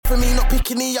for me, not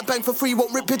picky. I bang for free,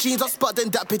 won't rip your jeans. I spud then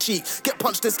that cheek. Get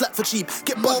punched and slapped for cheap.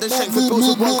 Get bumped and shanked for bills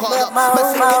with one card up. Man,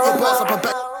 say get your bars up a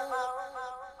back.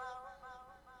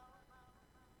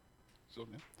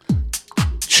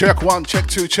 Check 1, check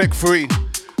 2, check 3.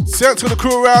 Sent to the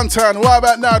crew around town. Right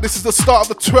about now, this is the start of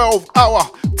the 12-hour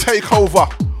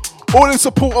takeover. All in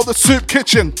support of the Soup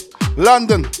Kitchen,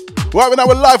 London. Right now,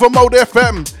 we're live on Mode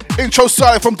FM. Intro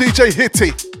side from DJ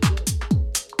Hitty.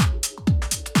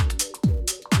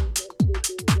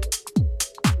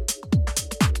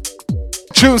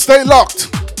 Tune, stay locked.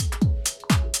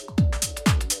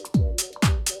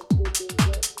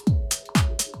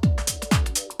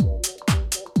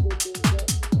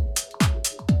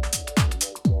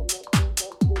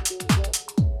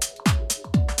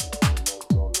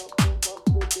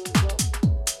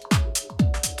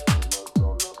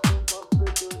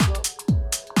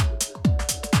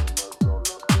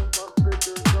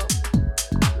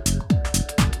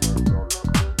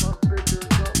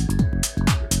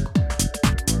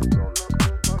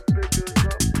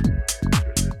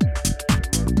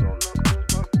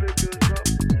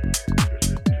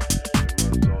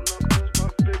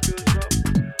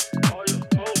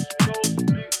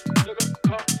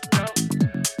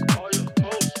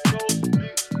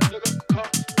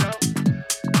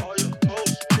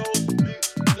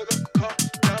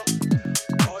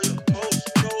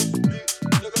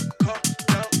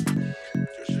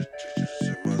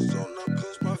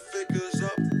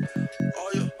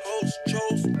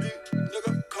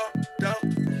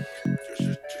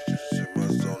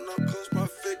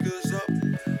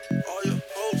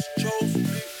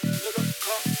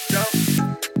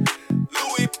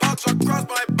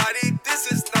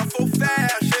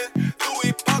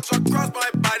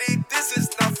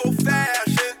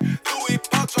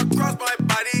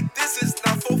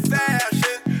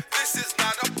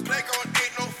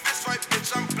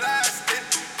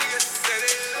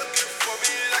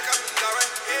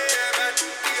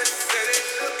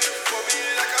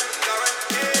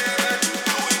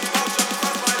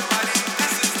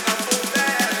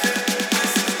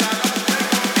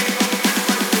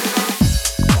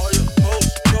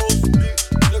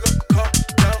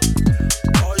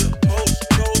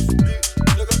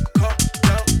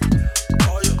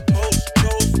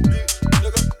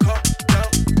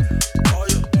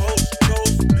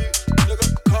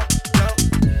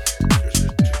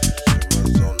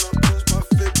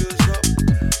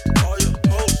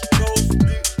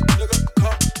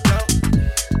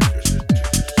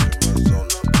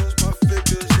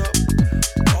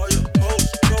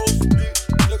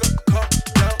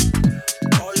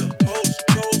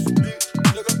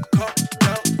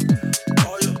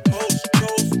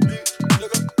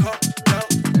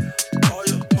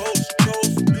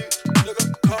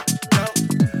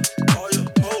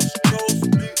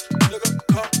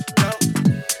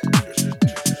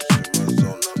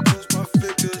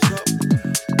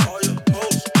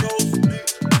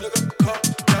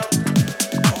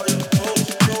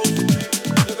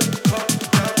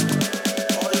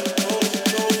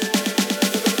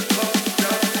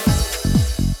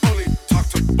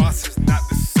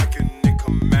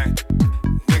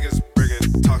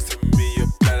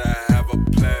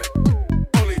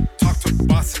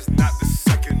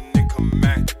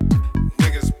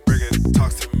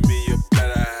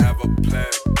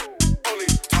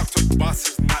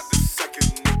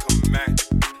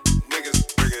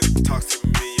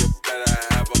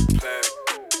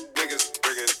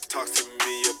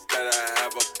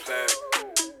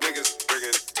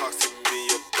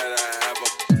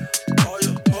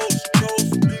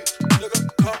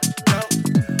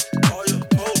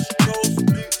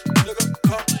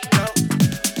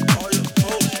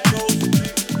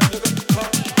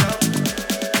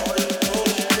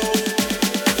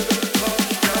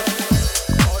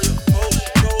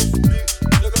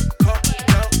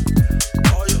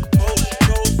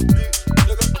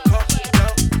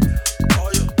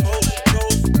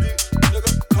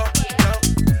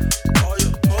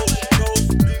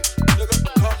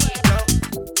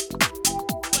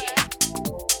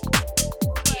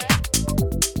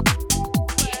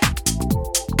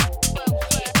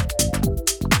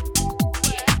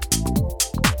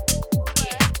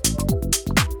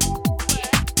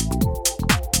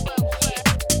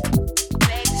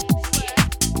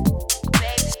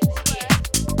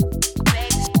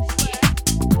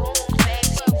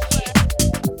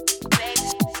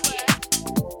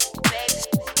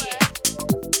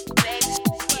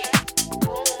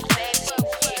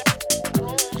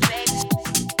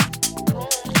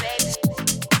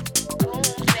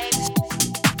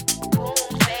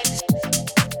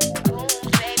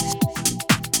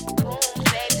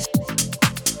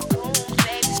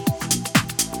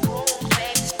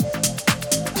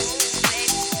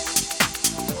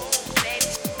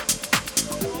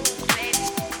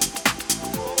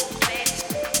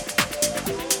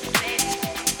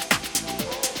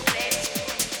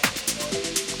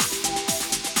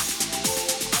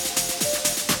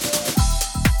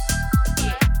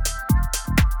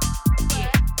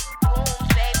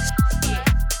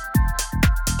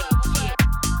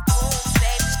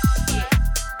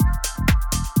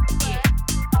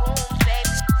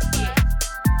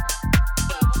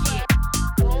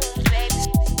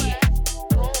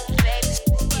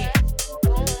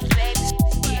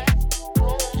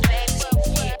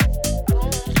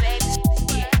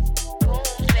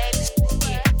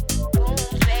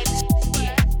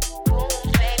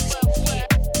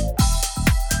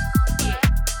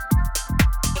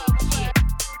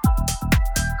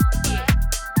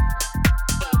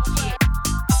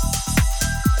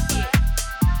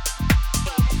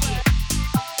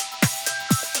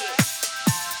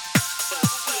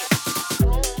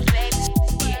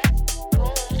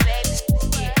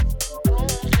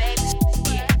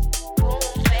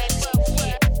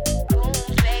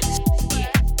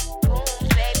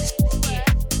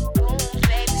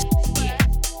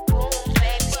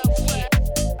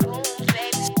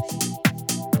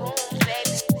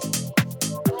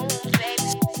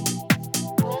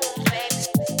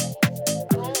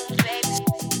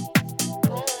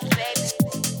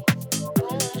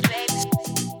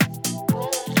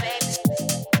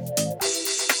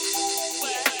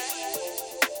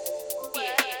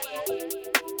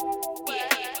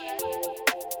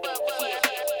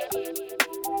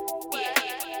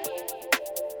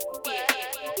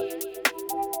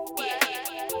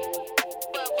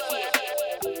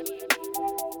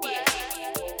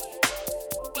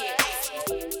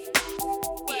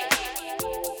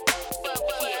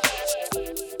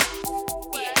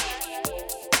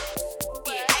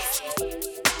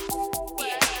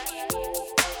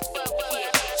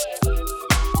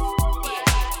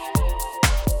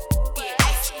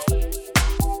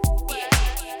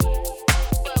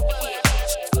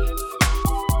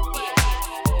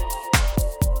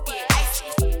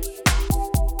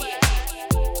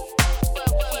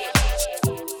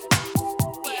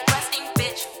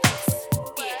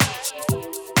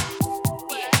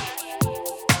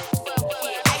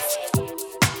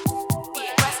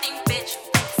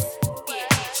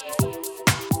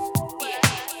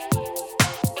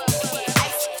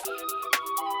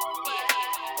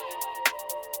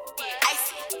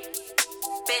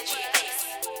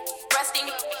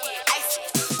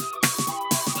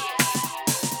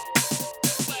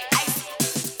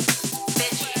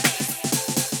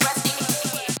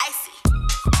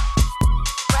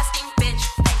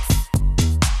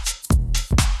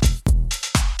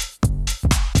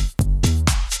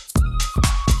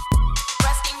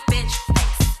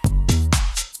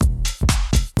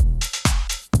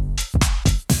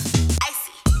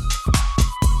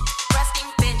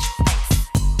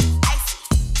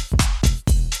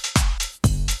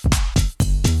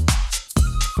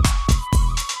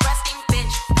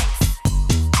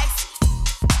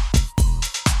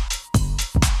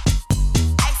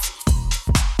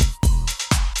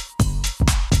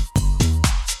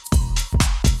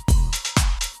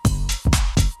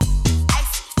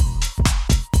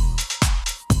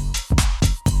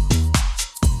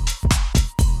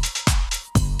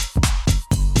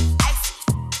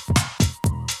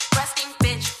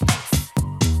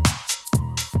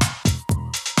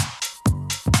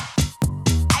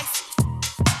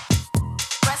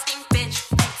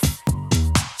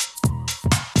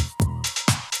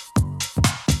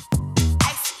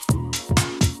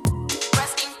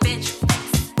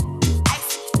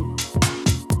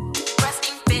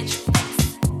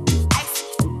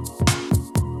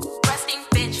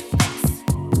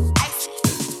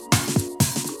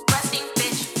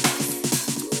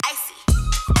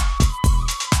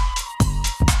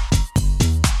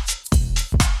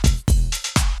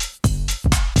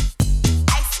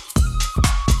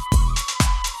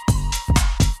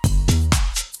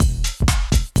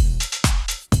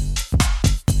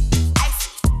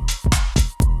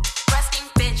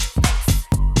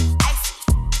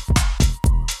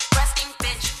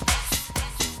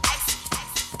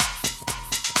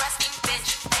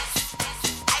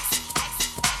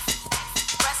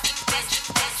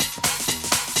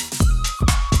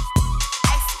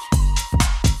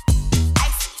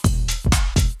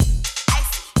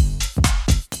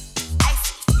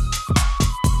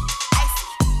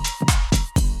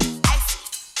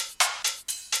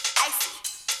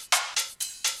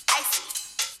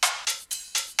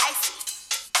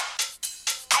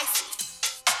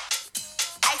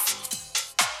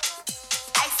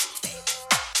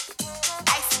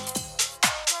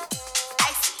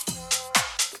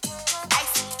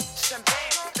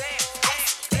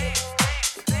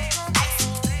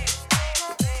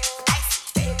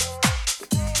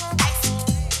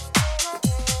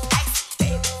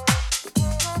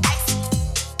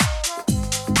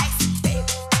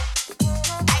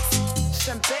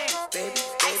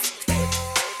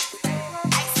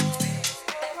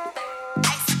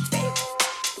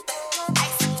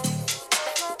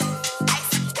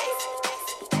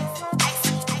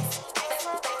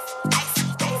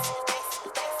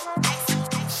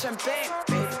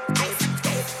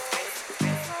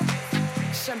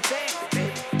 Champagne,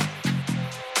 baby.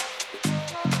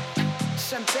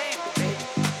 Champagne, baby.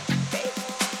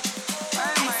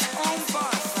 I'm my own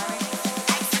boss, honey.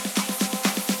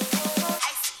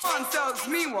 One tells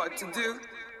me what to do.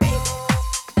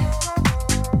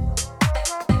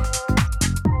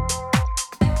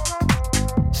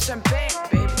 Champagne,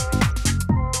 baby.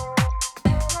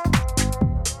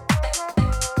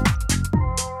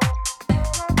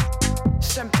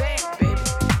 Champagne, baby.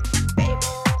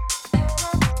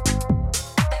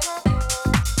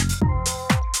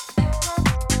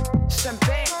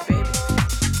 Champagne, baby.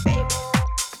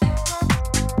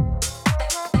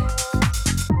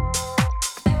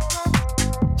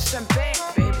 Champagne, baby. Champagne,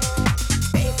 baby.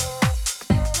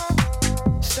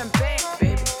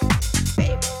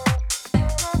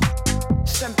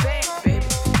 Champagne,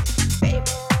 baby.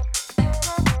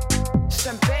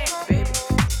 Champagne,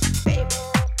 baby.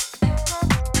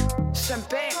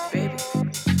 Champagne, baby.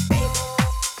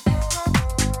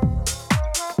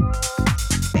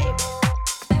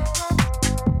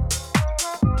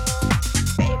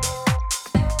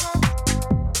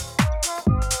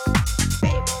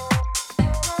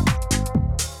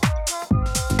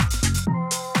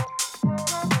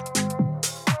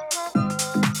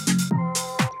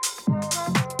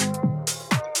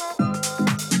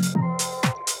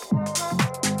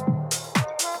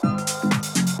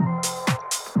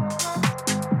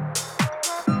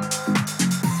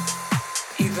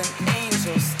 Even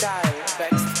angels die of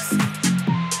ecstasy.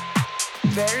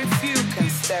 Very few can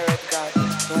stare at God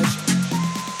with pleasure.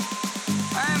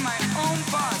 I am my own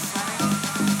boss, honey.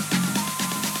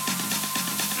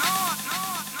 No.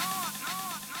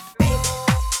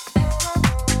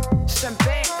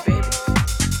 Champagne, baby.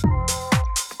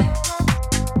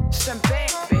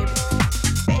 Champagne, baby.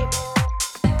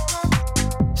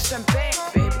 Champagne,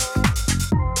 baby.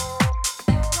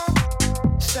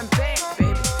 Champagne,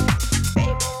 baby.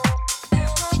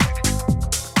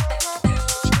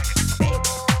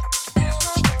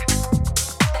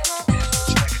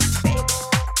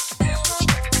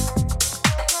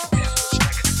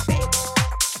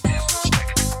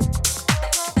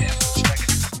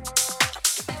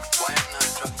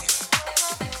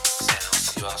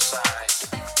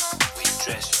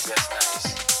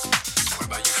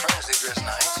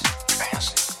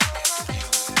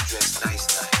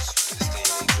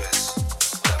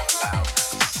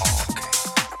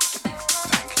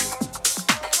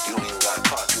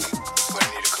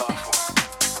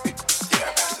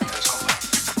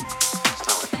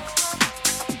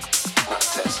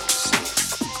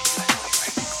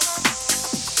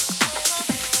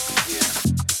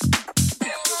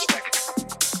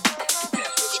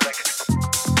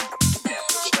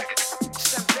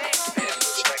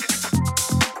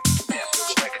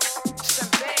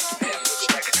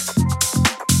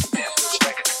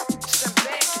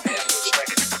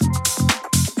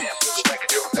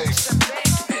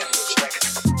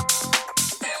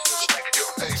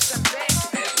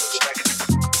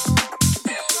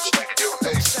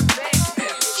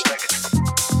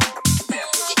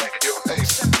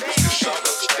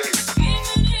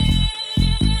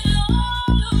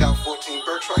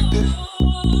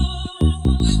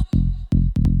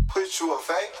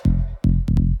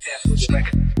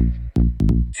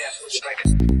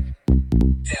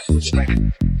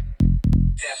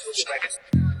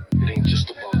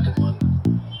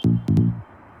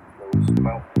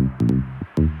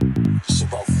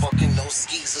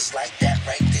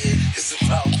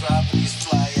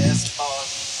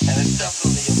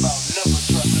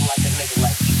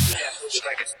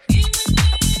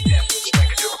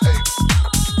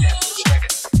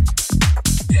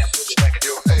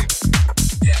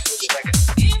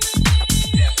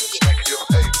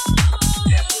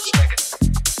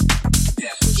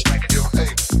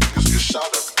 Shot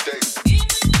every day.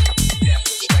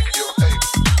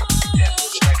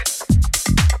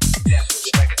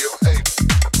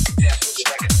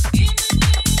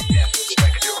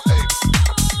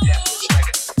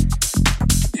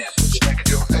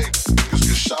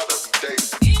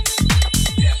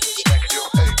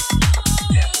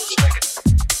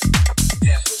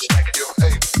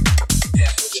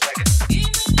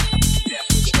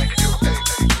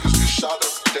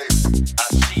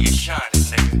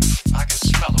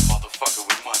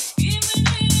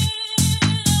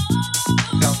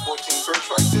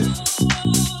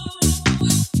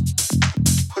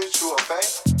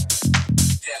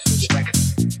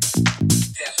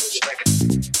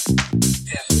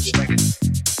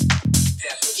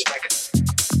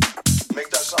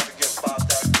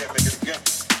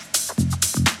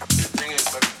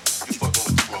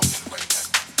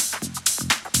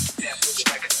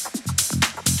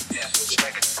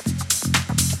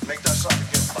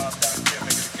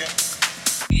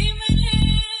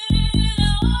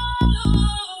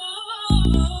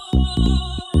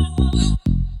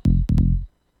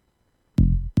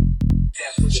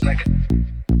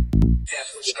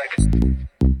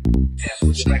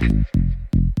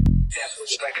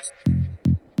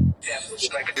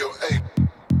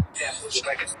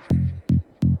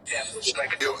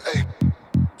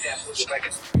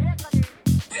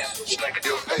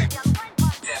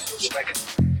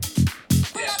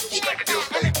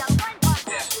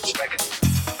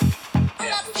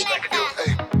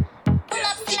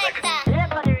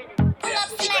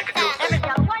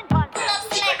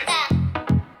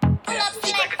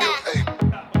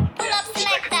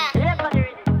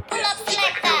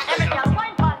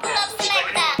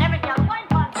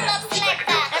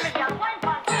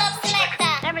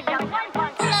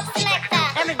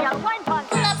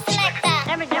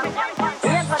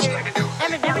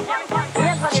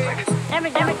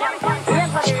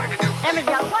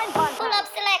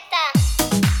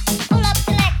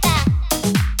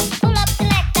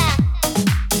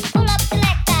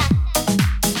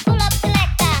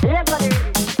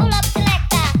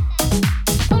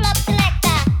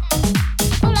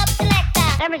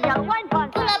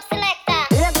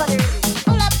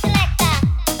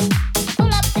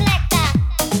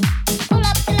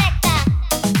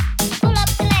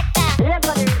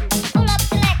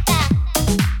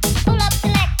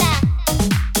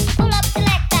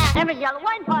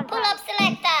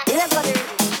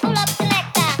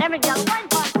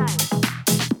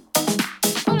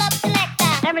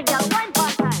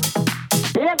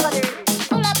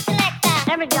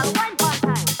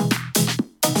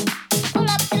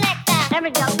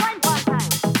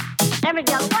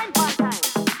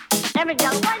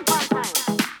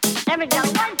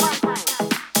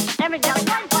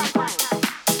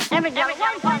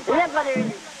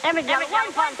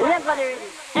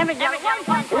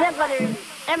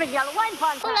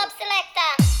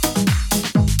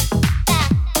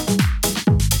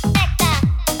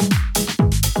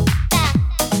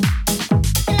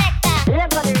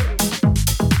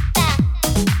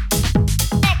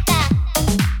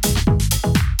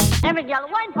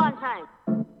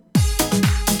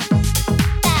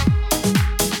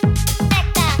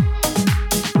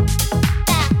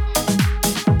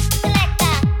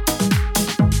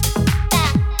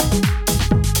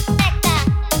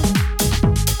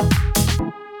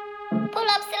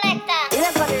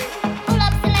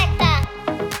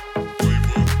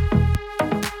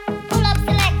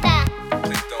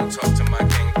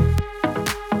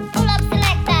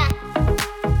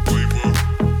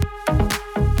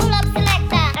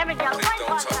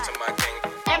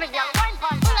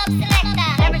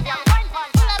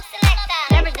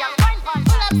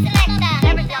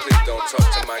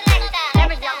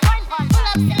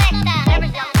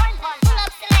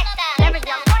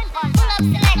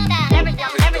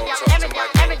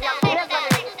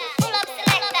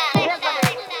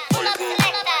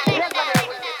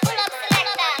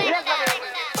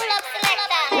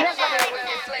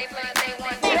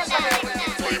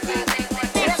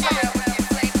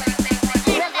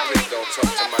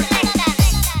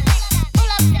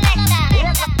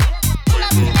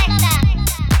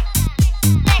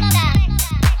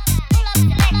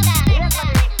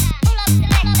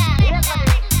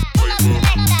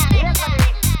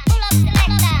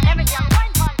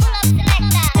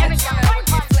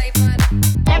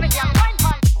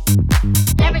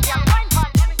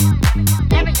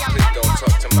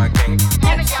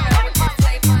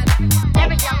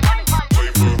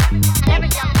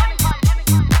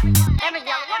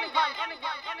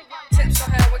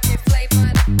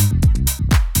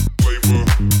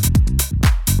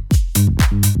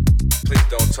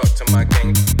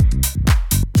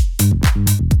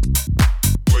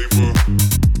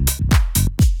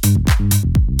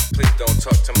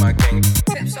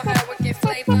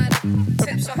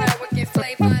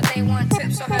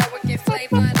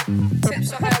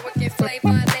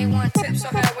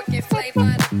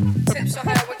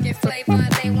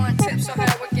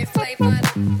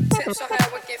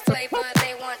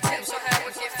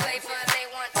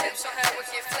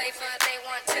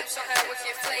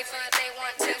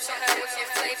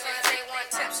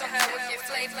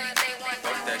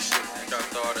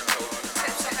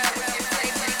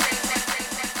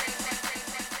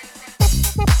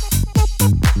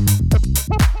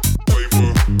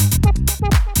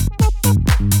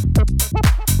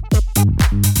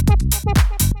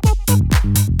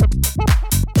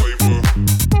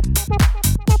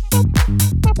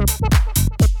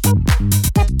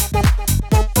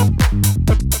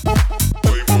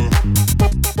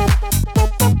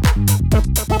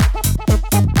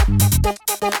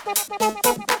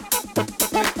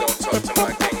 Please don't talk to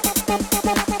my king.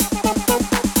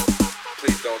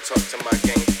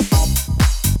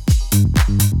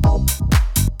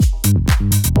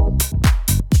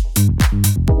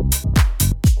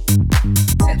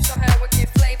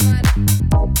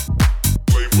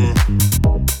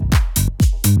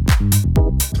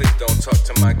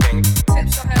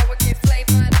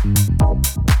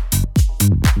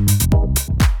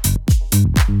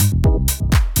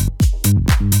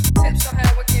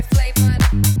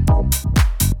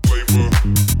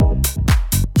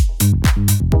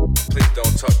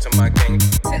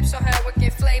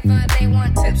 flavor. They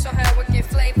want tips on how we get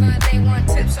flavor. They want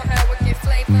tips on how we get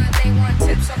flavor. They want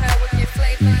tips on how we get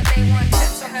flavor. They want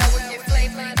tips on how we get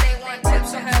flavor. They want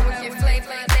tips on how we get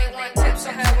flavor. They want tips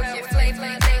on how we get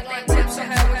flavor. They want tips on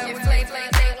how we get flavor.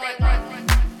 They want.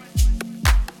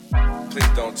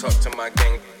 Please don't talk to my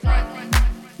gang.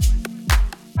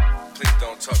 Please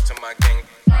don't talk to my gang.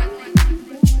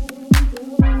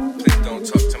 Please don't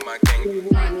talk to my gang.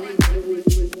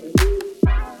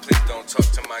 Please don't talk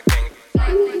to my gang. Please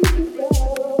don't talk to my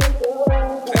gang.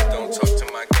 Please don't talk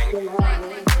to my gang.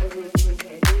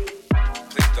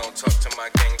 Please don't talk to my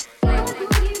gang.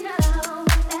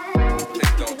 Please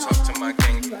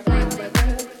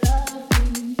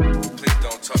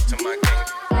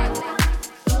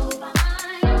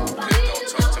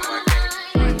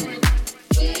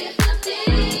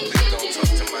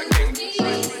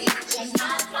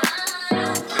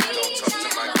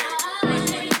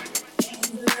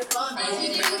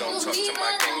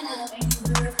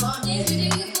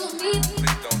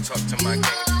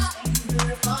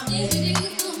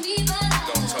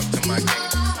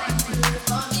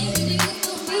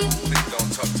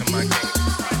don't talk to my gang.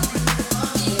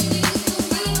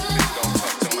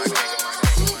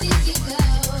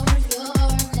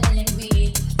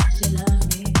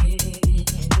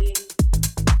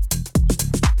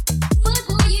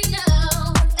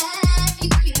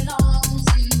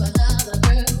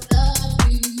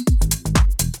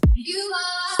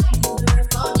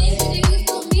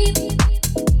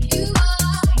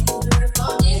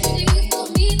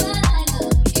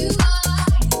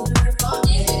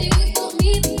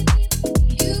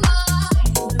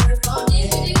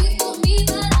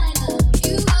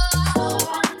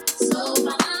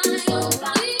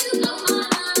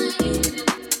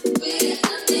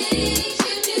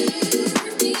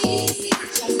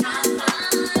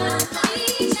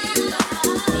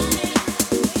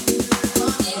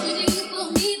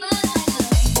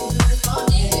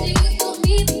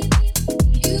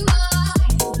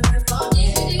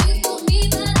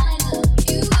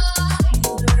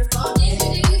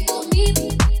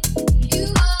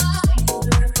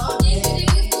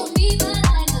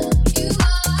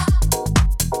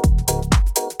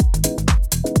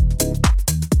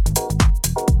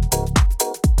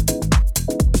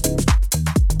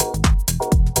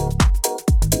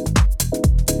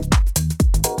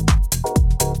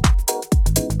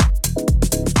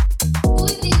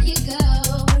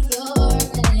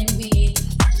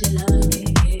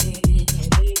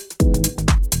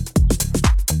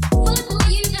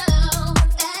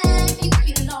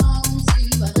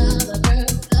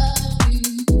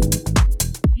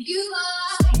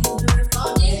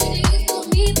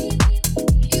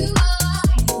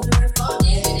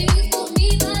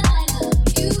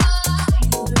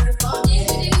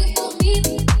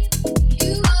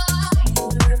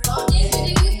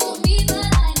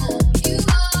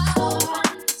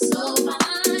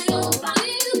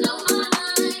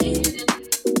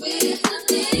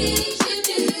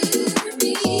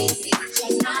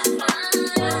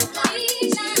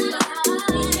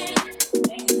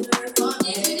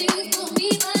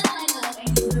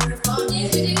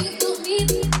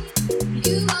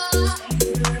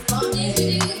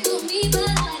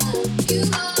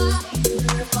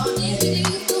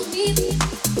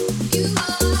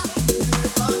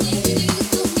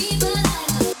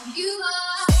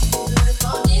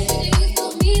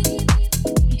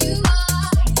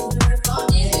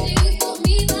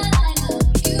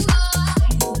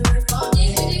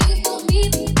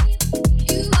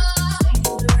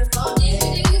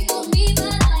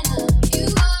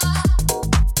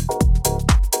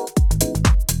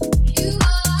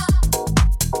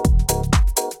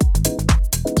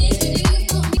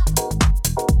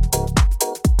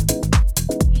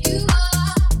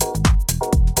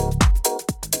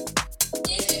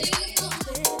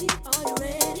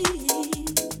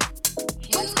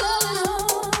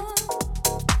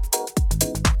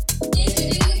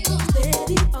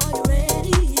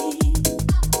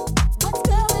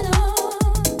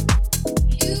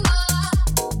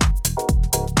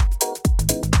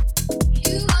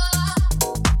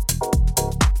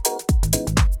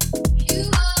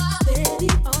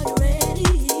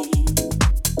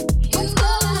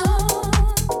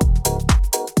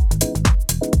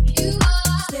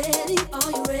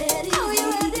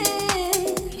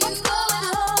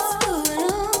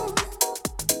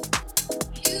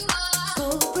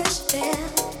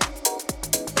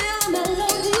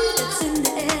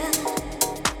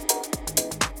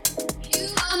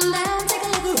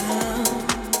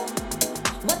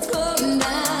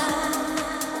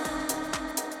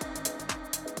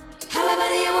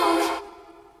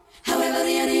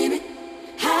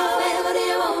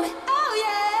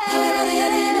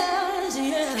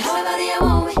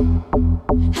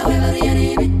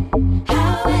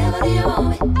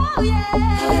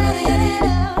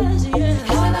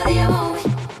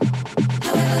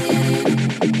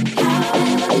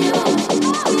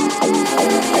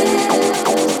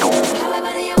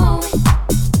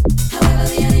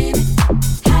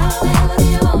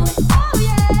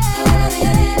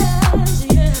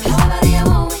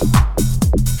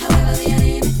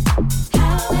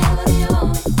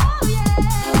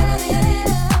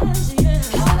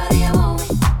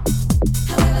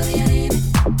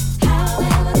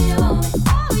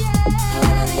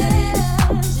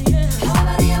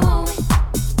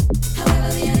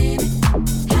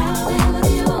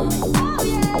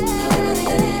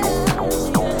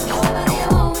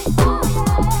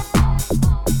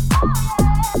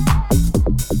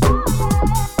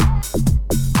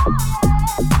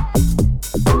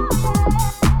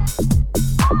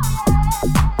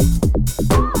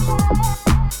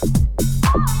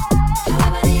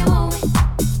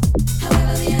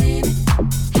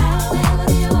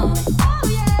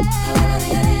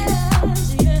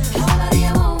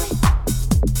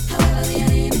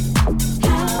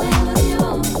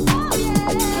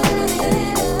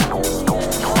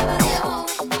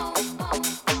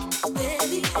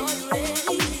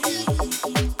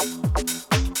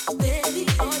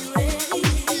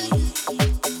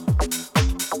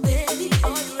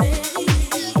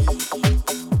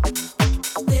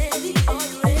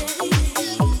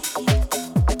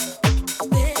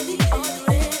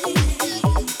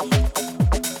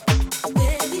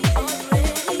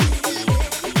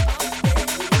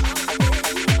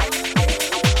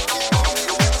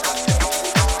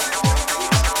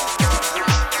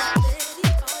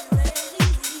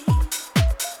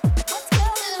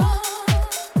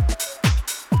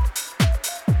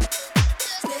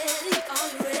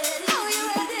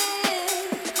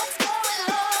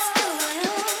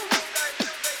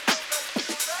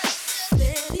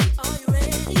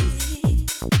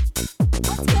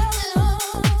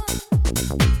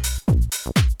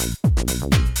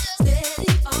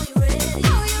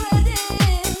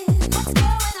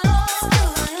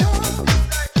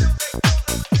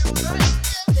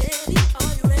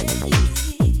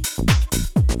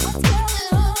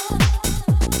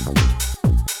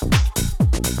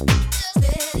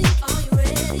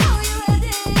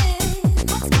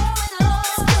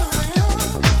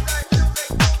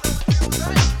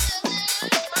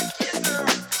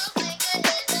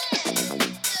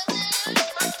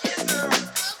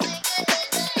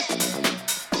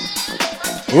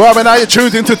 Right now you're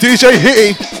tuned into DJ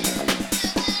Hitty.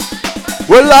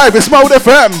 We're live, it's Mode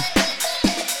FM.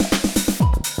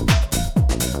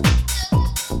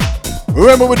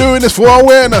 Remember, we're doing this for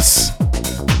awareness.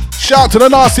 Shout to the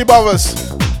Nasty Brothers.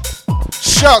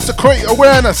 Shout to create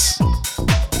awareness.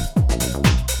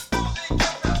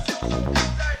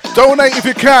 Donate if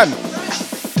you can.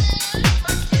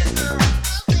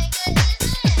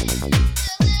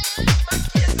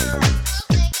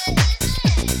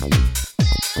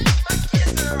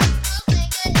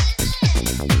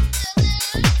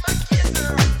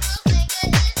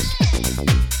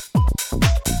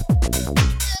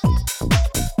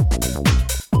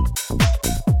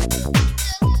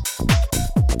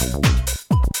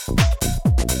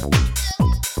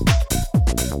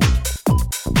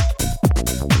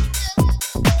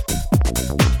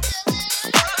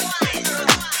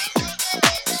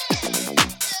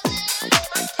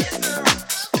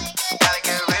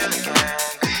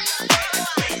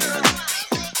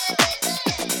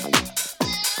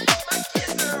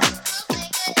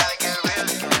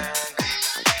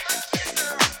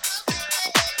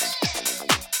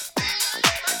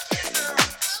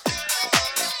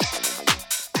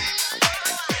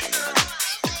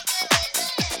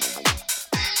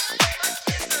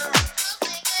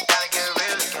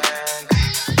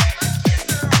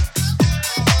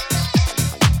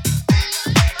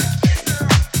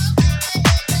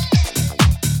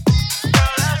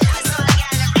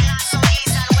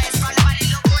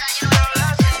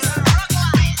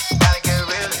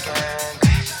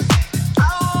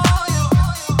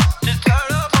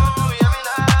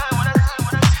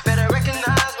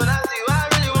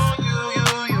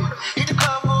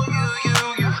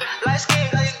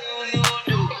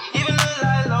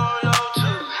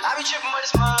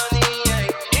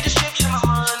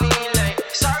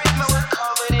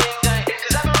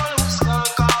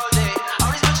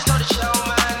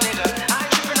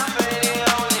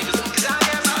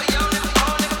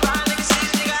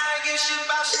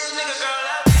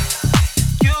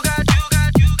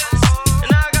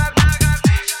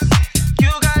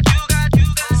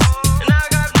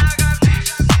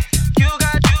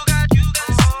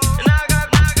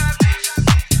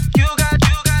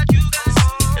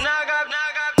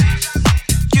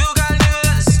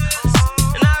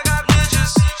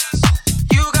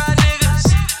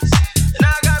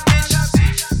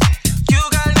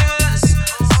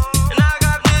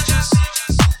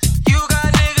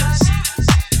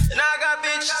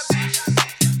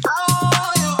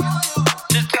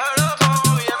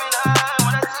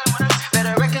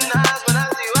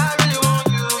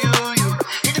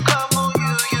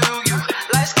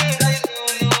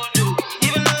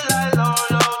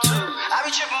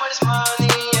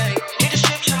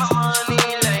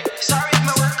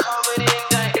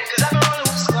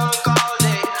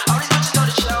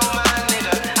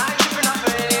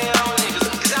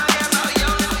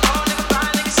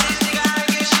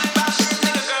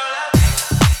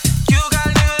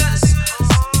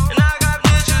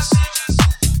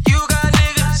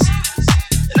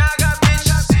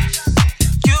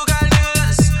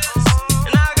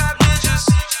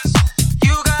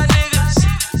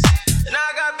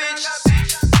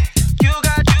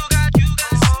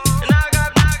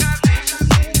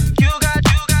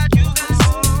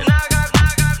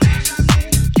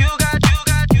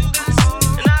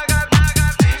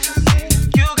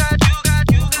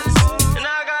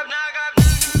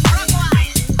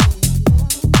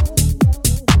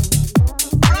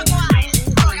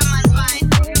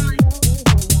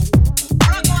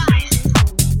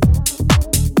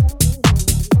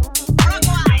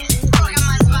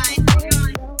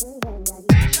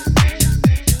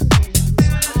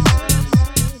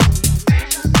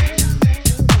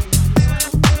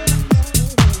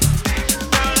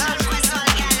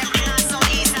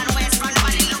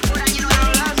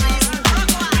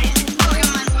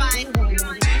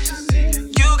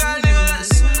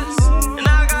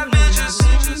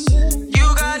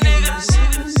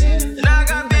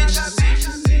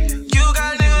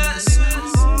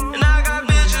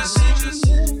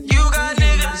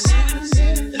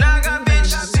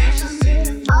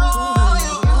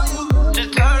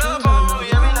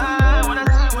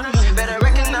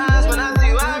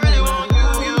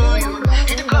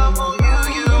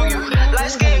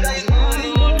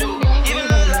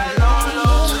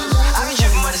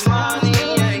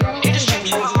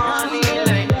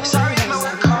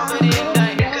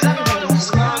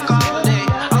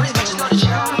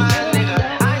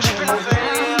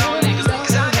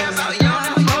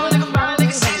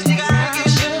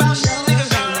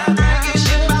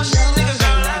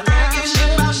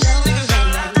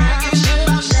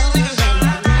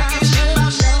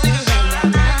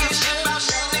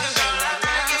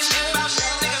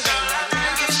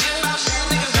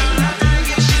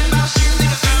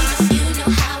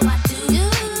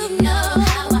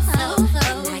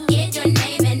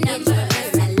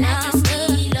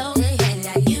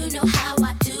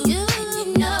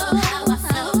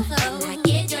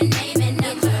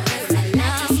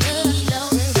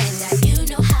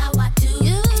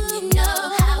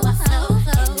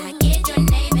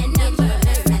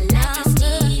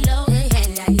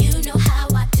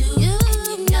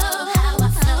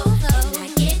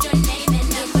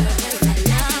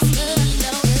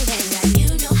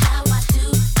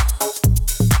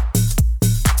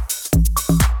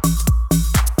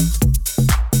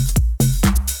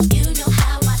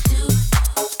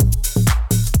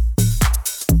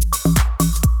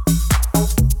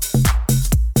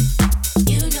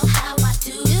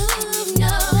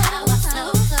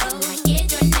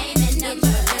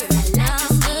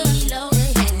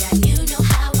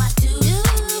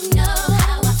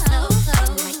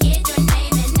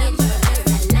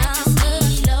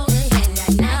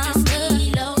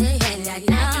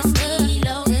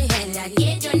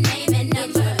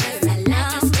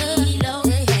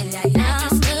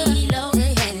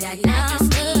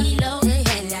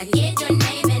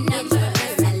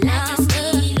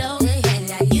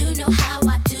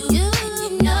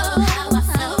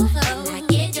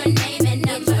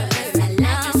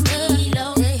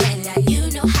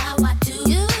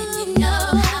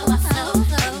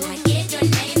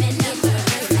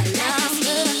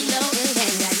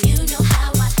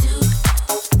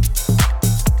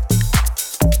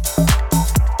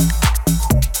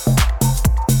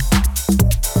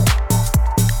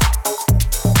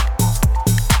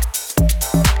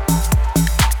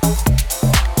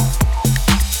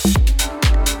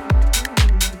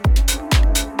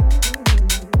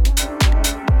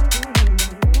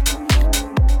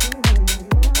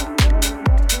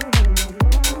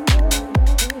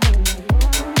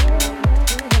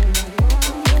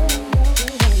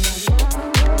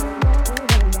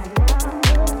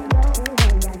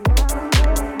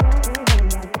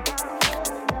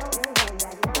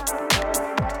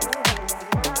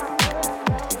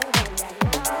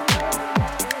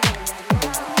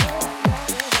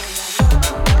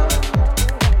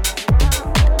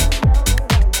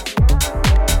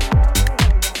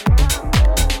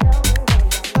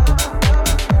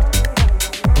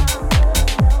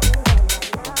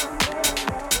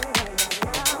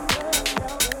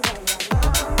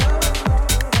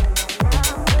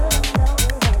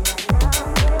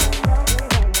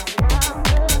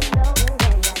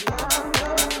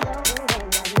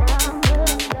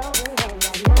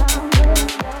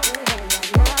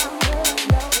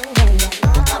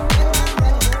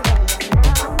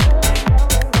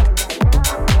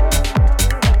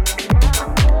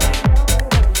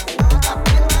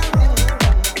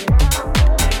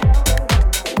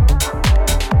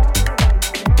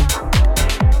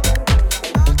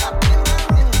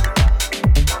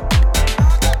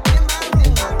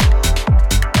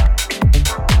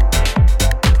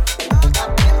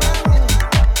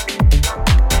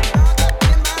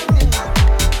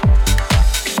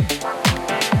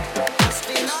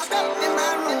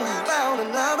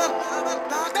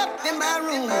 my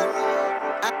room.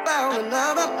 I found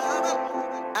another.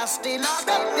 I stay locked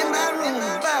up in my room.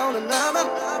 Found another.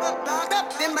 Locked up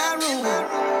in my room.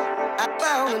 I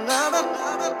found another.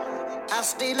 I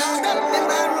stay locked up in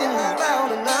my room.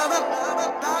 Found another.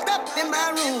 Locked up in my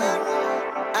room.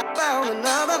 I found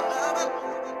another.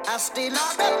 I stay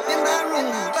locked up in my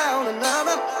room. Found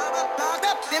another. Locked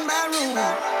up in my room.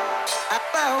 I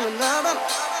found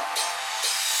another.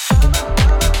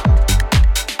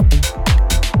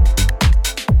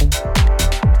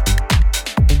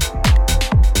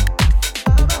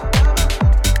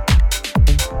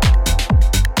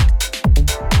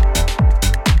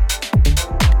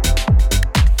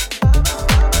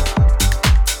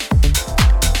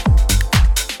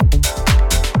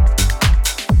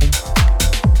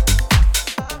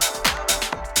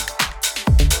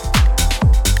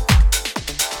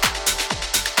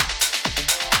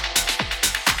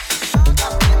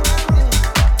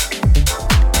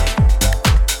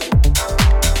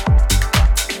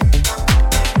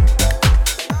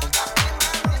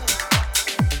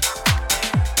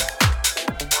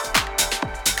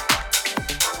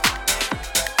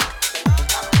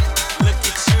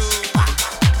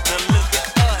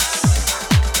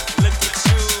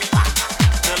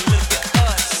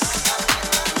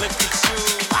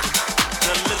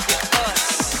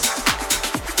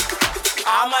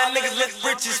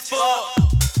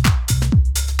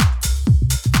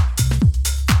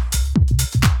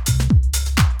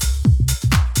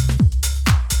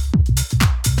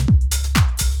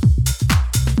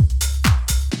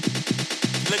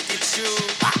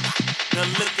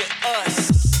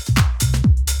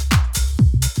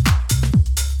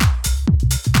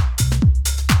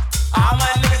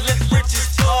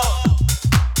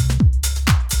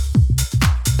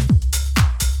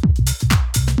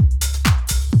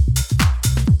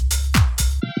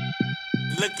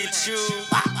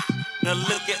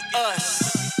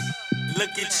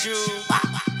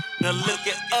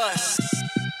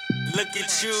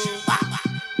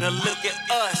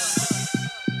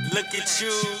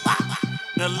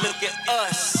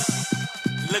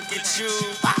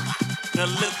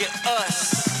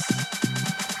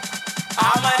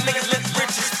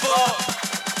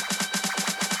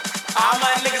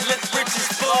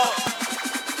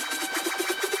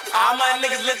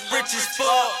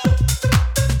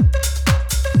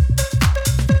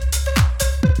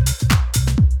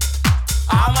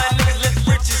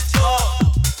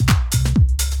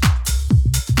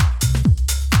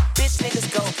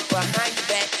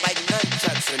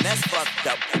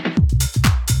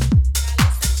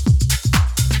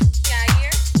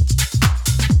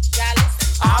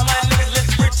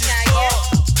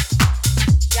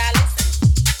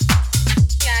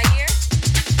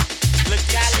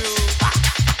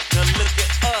 Look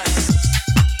at us.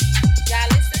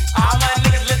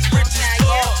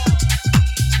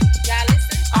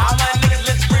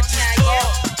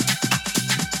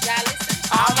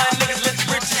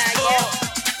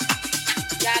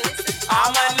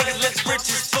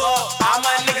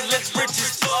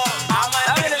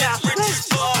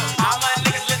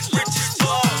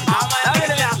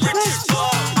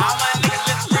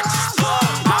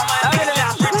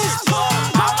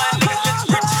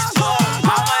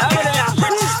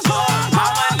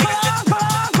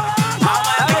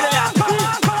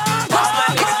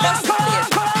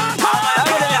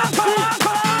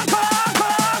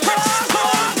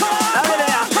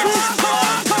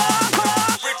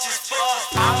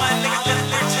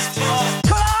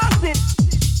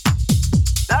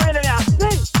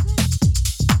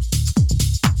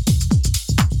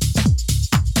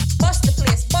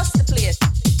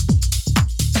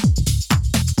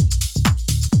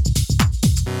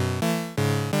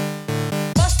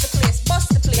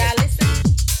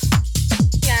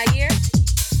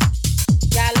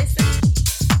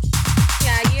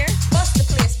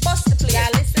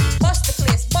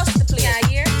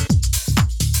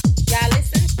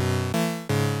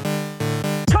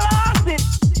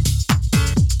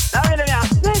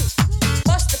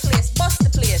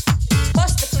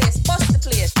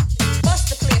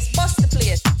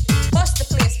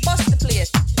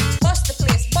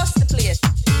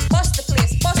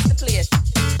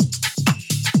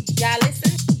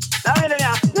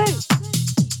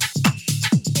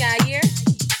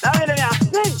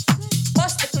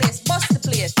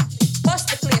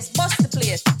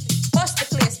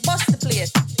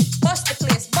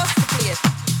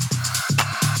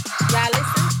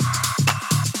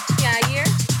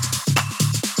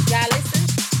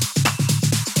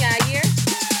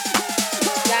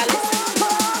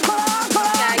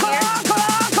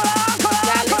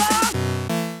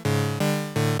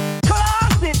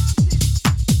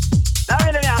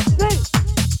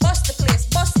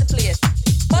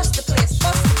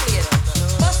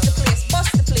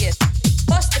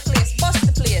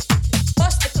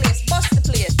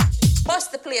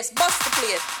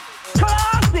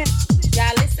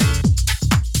 Y'all listen.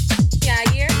 Y'all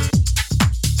hear?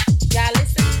 Y'all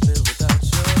listen.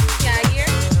 Y'all hear?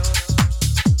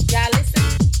 Y'all listen.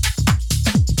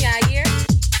 Y'all hear?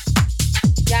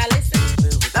 Y'all listen.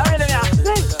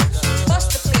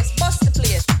 Bust the place, bust the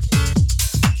place.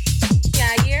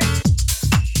 Y'all hear?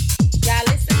 Y'all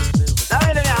listen.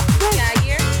 Y'all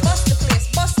hear? Bust the place,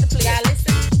 bust the place. Y'all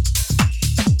listen.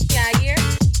 Y'all hear?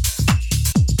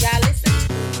 Y'all listen.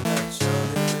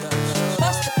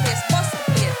 Bust the place, bust the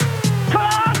place.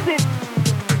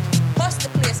 Bust the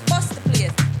place, bust the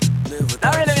place. Bust the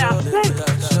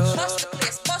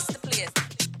place, bust the place.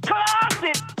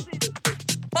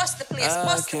 Bust the place,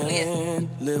 bust the place.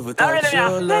 Live without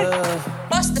your love.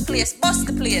 Bust the place, bust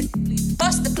the place.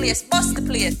 Bust the place, bust the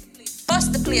place.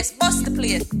 Bust the place, bust the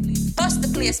place. Bust the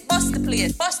place, bust the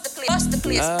place. Bust the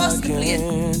place, bust the place.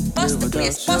 Bust the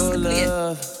place, bust the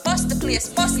place. Bust the place,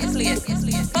 bust the place.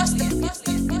 Bust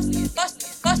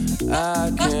the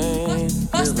I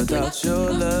can't live without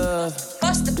your love.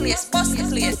 Bust the place, bust the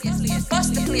place.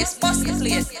 Bust the place, bust the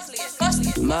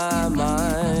place. My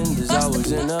mind is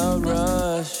always in a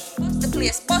rush. The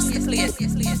place, bust the place.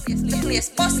 The place,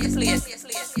 bust the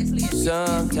place.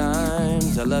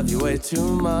 Sometimes I love you way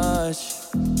too much.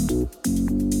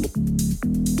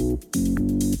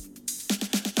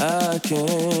 I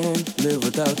can't live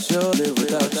without your, live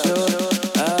without your.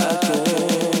 I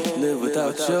can't live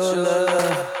without your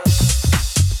love.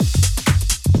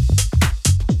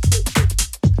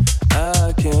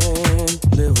 I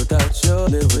can't live without your,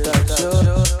 live without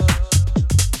your.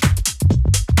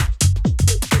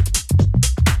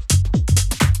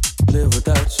 Live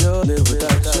without your, live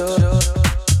without your.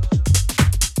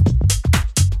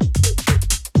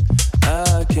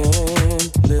 I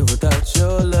can't live without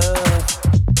your love.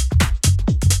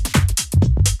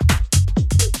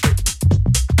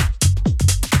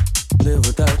 Live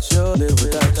without your, live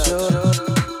without your.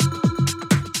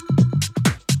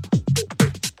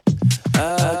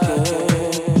 I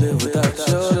can't live without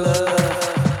your love.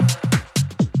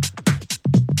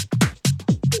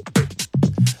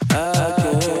 I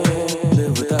can't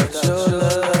live without your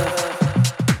love.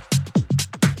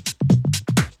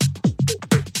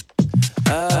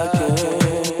 I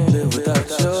can't live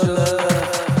without your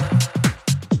love.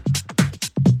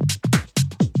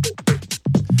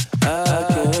 I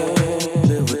can't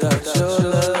live without your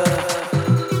love.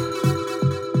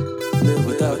 Live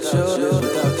without your, live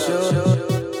without your.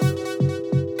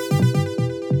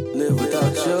 Live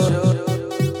without your.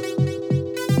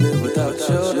 Live without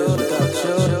your, live without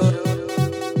your.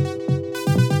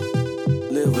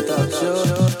 Live without your.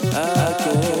 I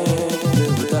can't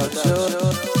live without your.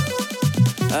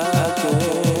 I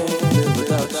can't live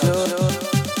without your.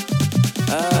 I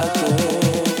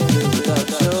can't live without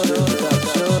your, live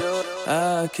without your.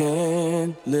 I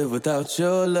can't live without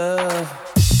your love.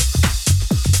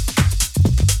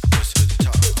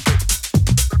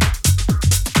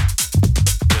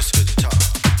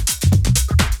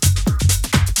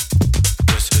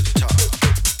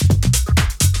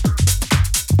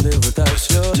 Live without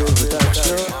your, live without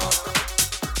your.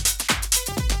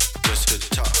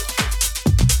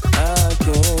 I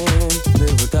can't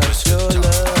live without your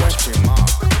love. I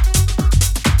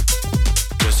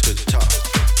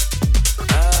can't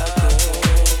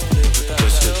live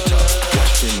without your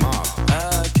love.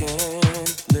 I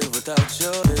can't live without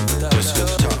your, live without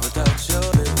your, live without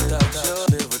your, live without your,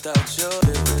 live without your,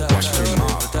 live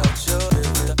without your, live without your,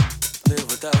 live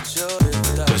without your, live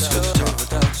without your, live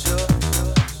without your,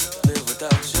 live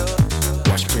without your.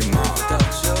 Watch me mom.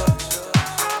 Without your,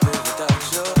 live without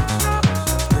your,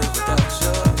 live without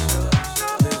your,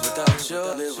 live without your,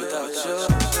 live without your,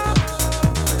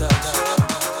 without your.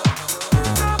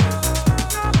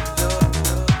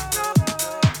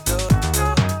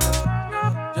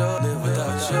 Live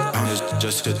without your. I'm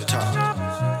just at the top.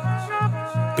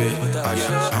 Big, I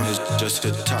am. I'm just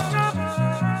at the top.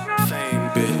 Fame,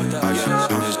 big, I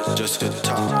am. I'm just at the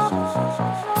top.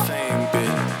 Fame, big,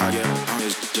 I am. I'm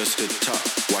just at the top.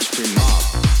 Watch me mob.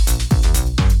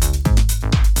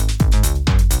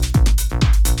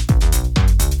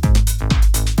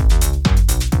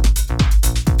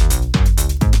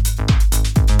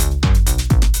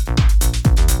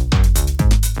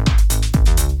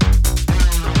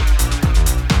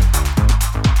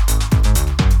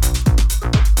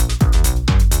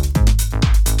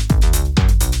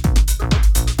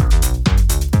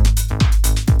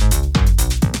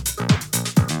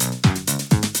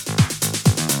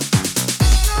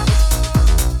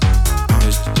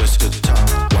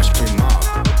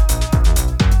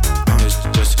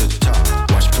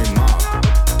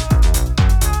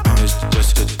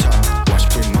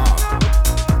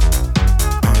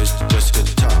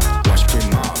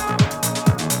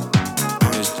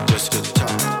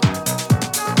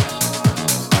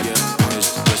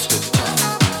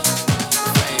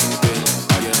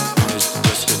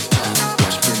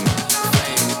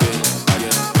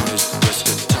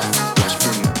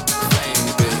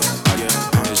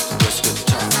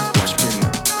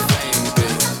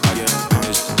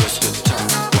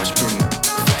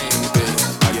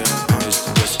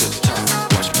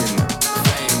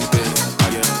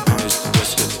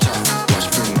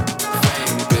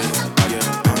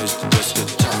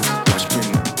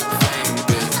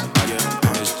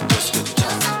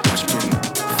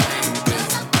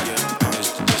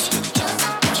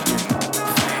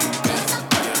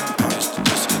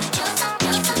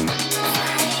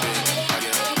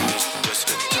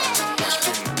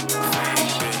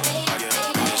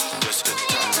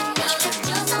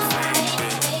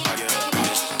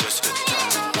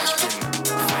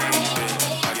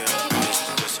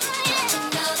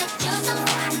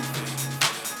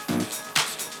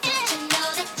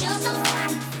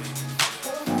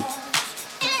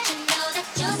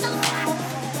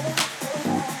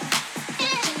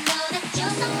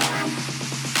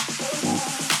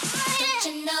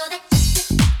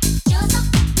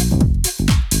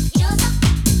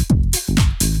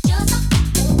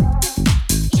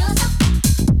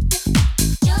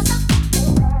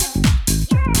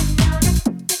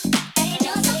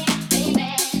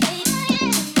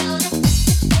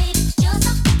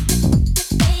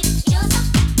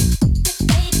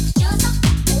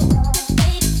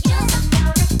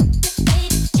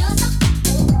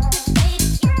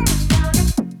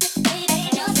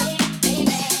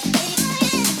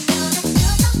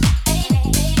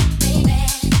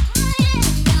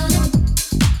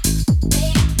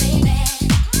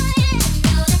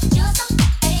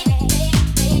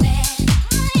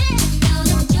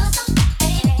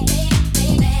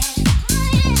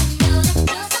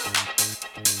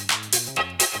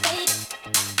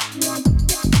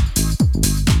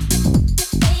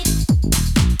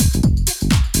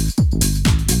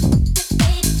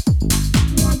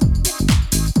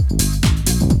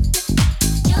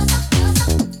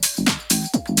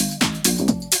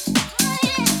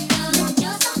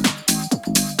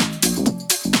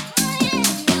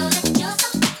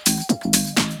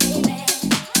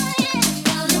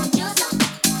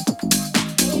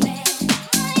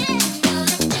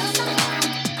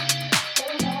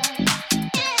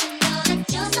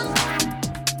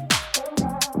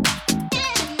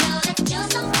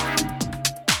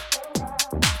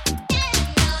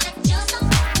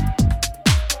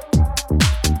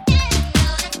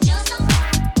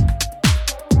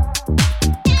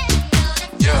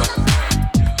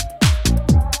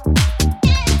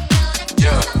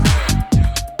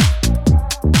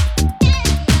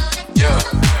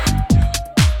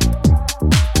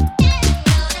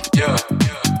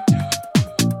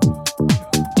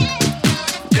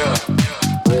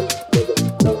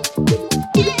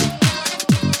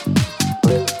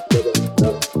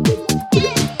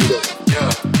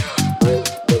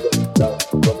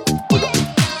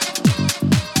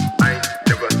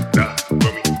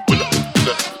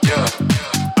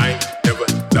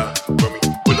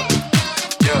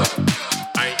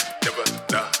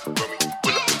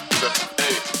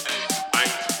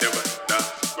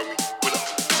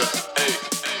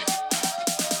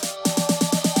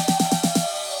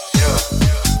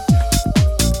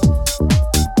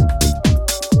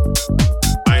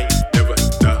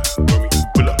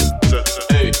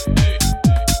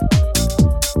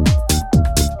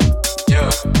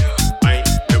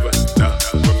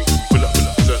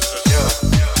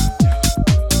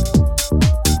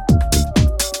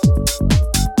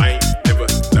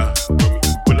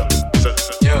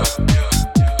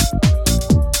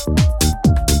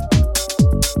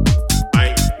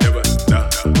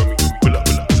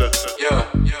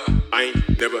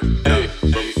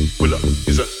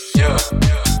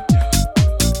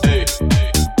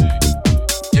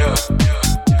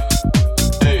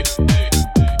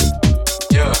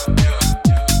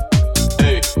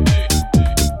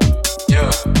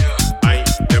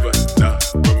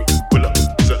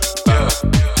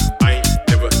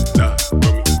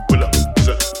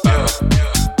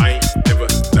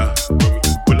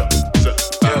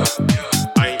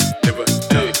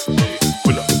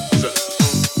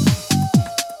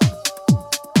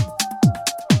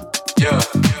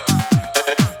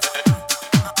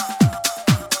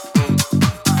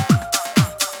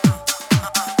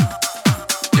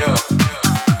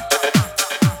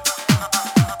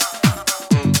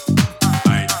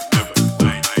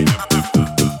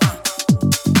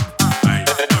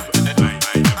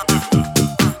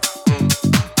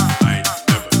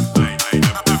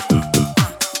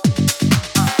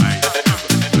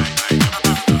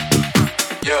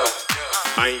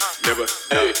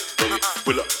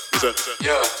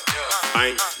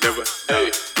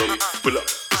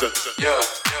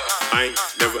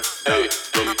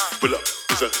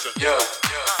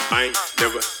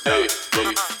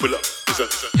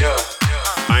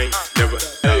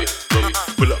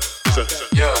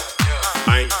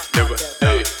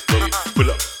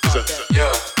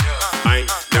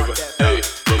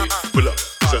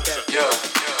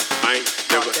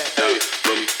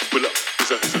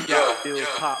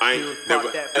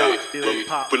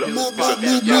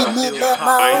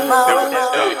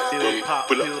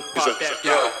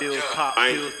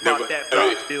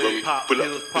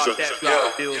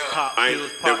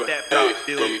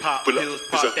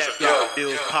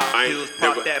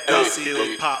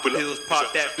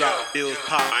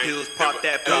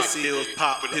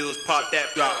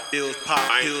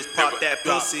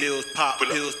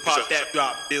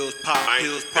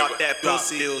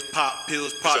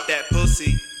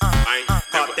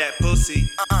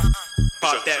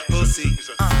 Pop that pussy.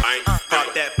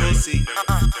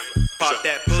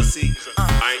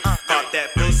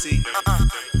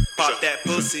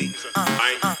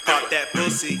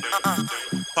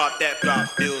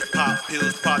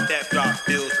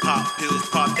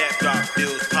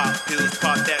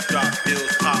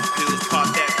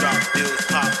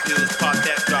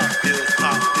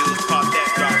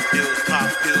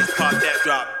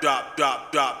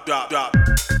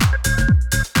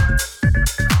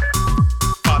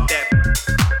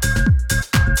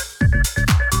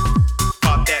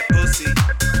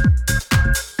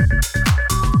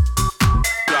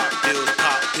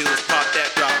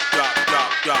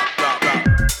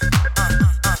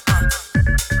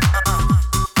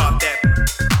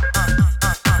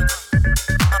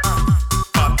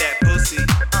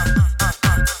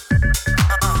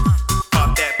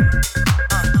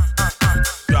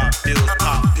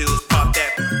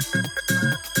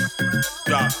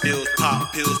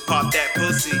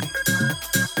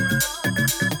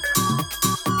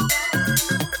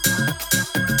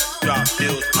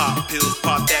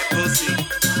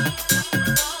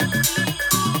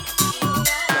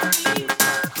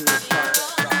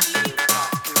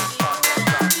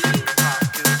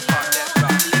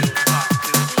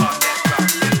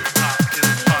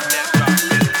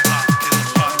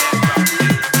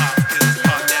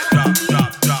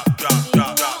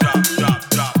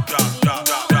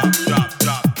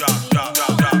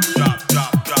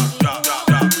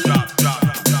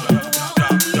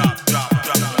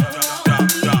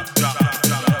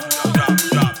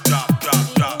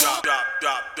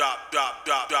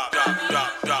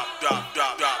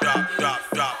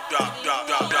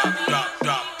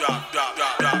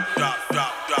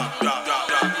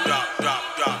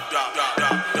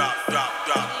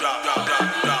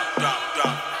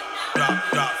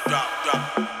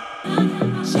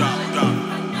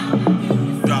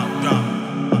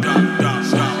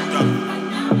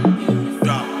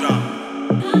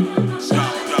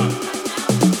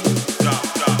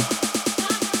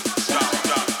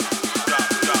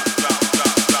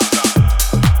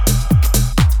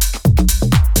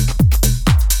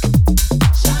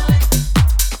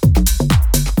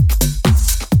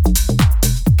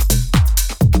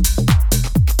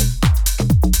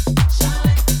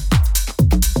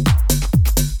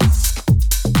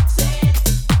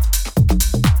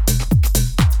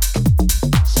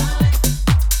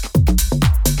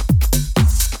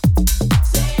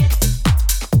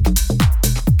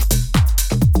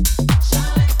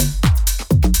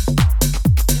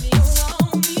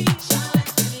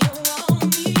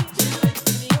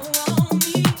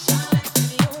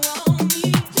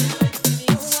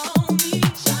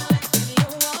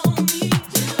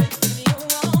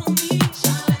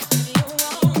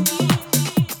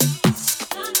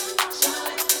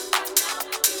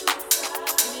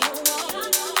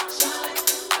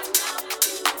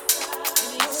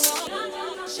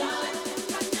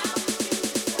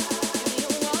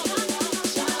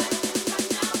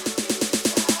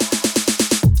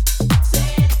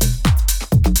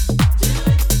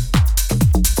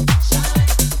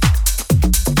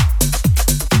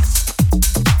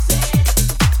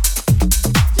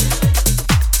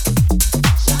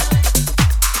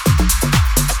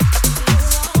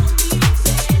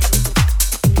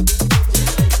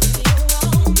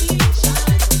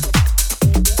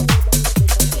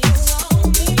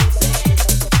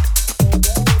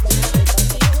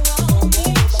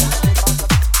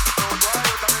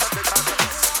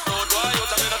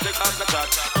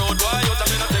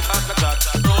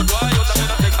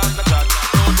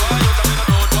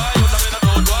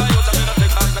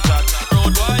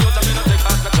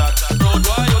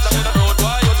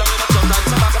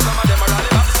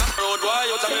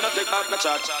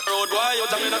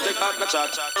 off my chat.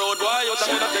 Road boy, you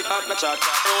tell me not take off my chat.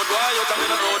 Road boy, you tell me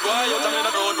not. Road boy, you tell me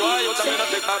not. Road boy, you tell me not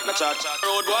take off my chat.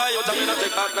 Road boy, you tell me not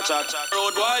take off my chat.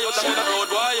 Road boy, you tell me not. Road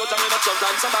boy, you tell me not.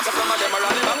 Sometimes some back some of them are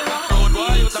rally back. Road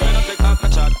boy, you tell me not take off my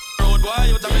chat. Road boy,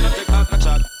 you tell me not take off my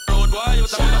chat. Road boy, you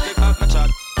tell me not take off my chat.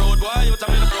 Road boy, you tell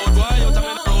me not. Road boy, you tell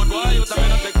me not. Road boy, you tell me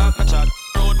not take off my chat.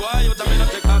 Road boy, you tell me not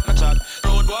take off my chat.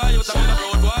 Road boy, you tell me not.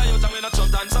 Road boy, you tell me not.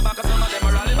 Sometimes some back some of them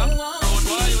are rally back. Road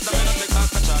boy, you tell me not take off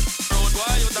my chat. Road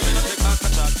boy, you tell me not take off my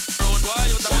chat. Road boy,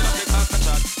 you tell me not take off my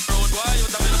chat. Road boy, you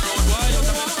tell me not. Road boy, you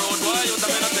tell me not. Road boy, you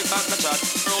tell me not take off my chat.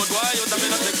 Road boy, you tell me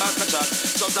not take off my chat.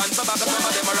 Sometimes some back some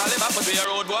of them are rally back, but we a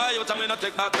road boy, you tell me not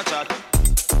take off my chat.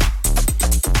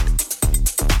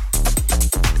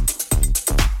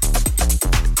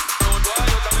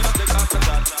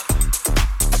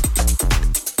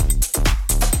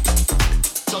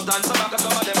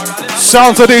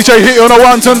 Sounds of DJ Hitty on the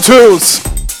ones and twos.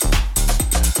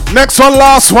 Next one,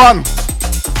 last one.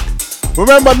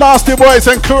 Remember Nasty Boys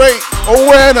and create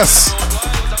awareness.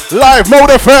 Live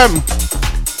Mode FM.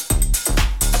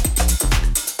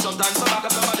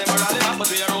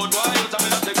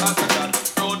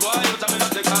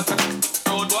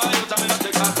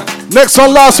 Next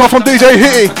one, last one from DJ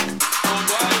Hitty.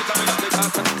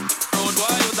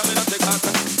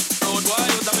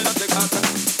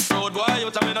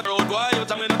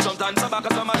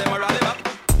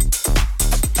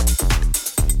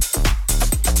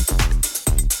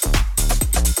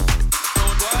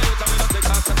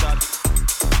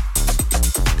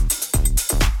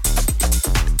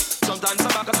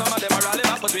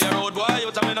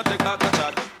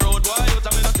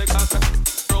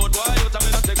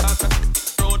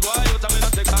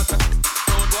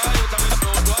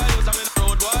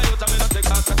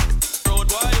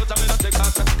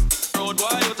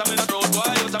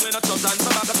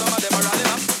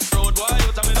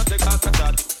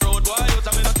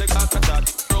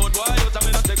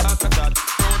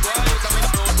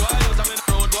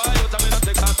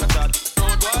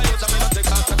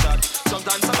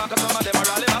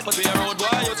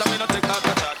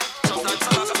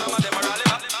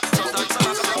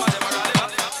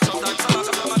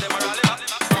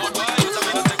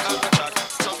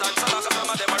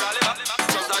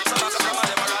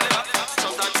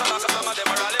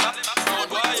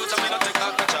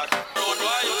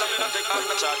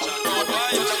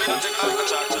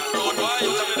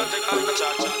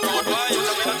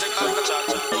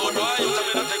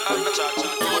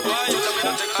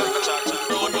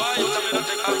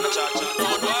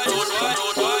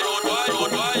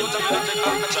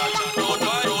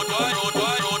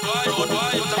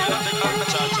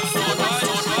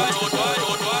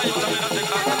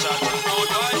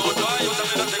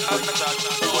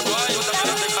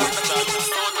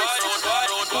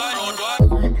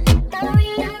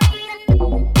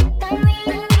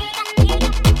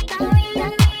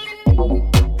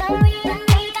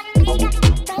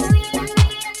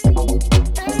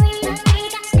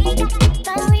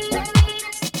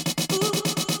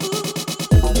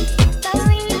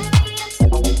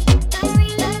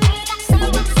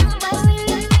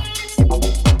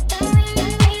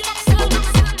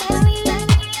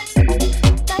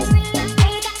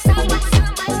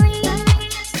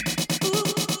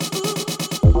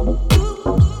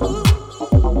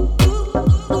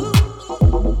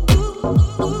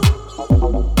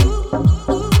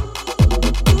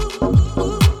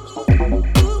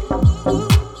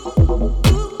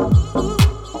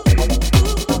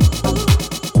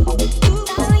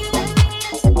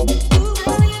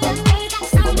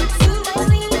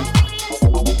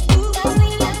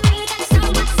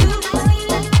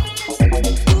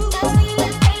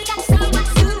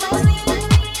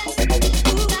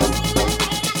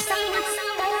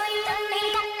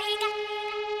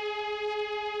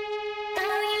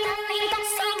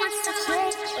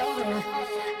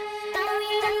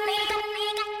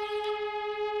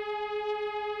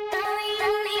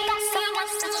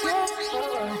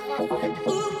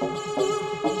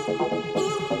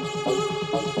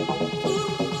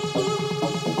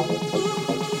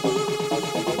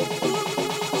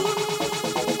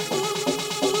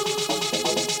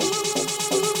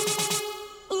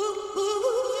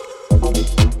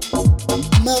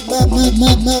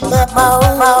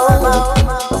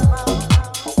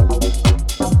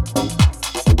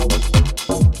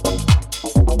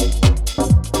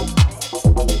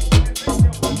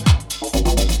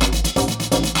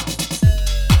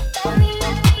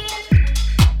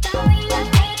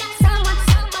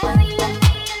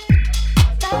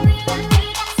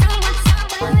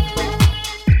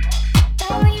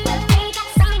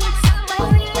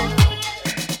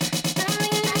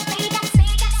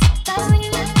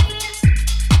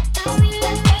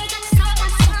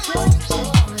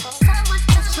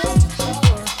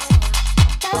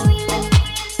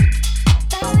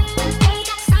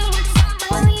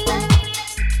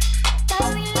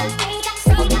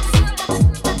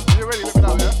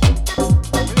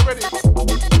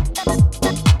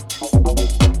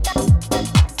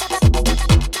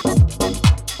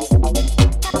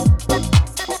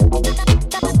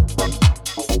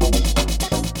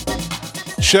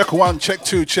 Check 1, check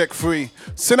 2, check 3.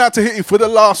 Send out to Hitty for the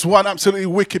last one. Absolutely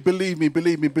wicked. Believe me,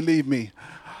 believe me, believe me.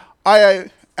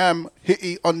 I am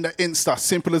Hitty on the Insta.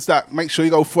 Simple as that. Make sure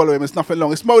you go follow him. It's nothing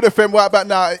long. It's Mode FM right about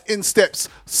now. In steps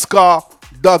Scar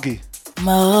Dougie.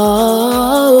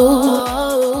 Mo.